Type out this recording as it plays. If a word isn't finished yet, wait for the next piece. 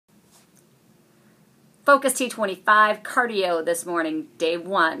Focus T25 Cardio this morning, day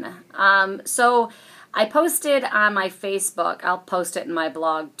 1. So I posted on my Facebook. I'll post it in my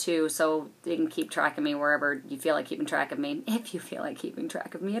blog too, so you can keep track of me wherever you feel like keeping track of me, if you feel like keeping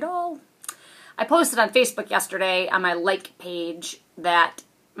track of me at all. I posted on Facebook yesterday on my like page that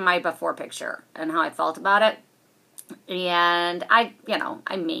my before picture and how I felt about it. And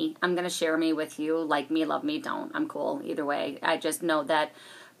I'm me. I'm going to share me with you. Like me, love me, don't. I'm cool either way. I just know that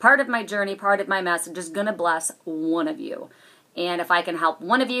part of my journey, part of my message is going to bless one of you. And if I can help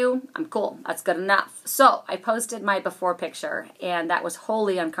one of you, I'm cool. That's good enough. So I posted my before picture, and that was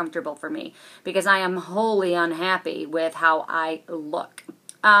wholly uncomfortable for me because I am wholly unhappy with how I look.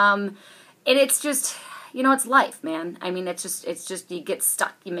 And it's just, it's life, man. I mean, it's just you get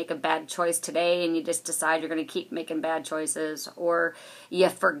stuck. You make a bad choice today, and you just decide you're going to keep making bad choices, or you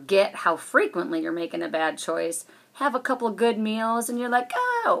forget how frequently you're making a bad choice. Have a couple of good meals, and you're like,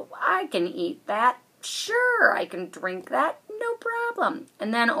 oh, I can eat that. Sure, I can drink that. No problem.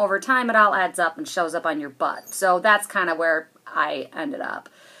 And then over time, it all adds up and shows up on your butt. So that's kind of where I ended up.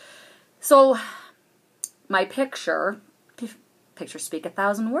 So my pictures speak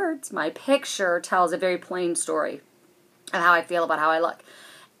 1,000 words. My picture tells a very plain story of how I feel about how I look.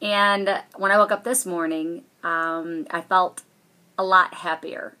 And when I woke up this morning, I felt a lot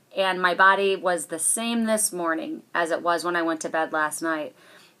happier. And my body was the same this morning as it was when I went to bed last night.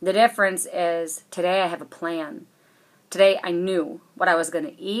 The difference is today I have a plan. Today I knew what I was going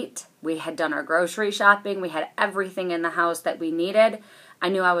to eat. We had done our grocery shopping. We had everything in the house that we needed. I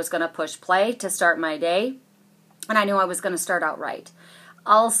knew I was going to push play to start my day. And I knew I was going to start out right.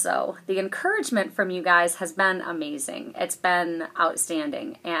 Also, the encouragement from you guys has been amazing. It's been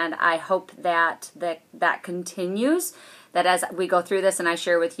outstanding. And I hope that that continues. That as we go through this and I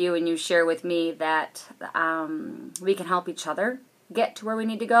share with you and you share with me, that we can help each other get to where we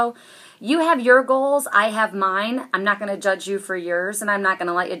need to go. You have your goals, I have mine. I'm not going to judge you for yours, and I'm not going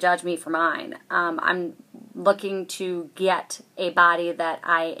to let you judge me for mine. I'm looking to get a body that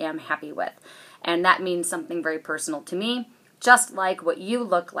I am happy with, and that means something very personal to me, just like what you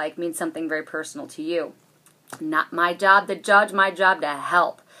look like means something very personal to you. Not my job to judge, my job to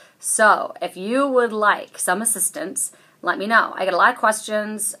help. So if you would like some assistance, let me know. I get a lot of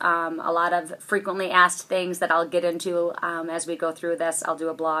questions, a lot of frequently asked things that I'll get into as we go through this. I'll do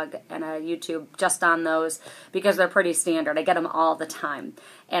a blog and a YouTube just on those because they're pretty standard. I get them all the time,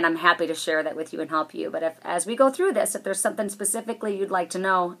 and I'm happy to share that with you and help you. But as we go through this, if there's something specifically you'd like to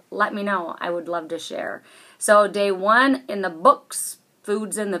know, let me know. I would love to share. So day 1 in the books,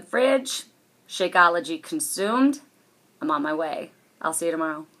 food's in the fridge, Shakeology consumed. I'm on my way. I'll see you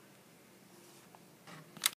tomorrow.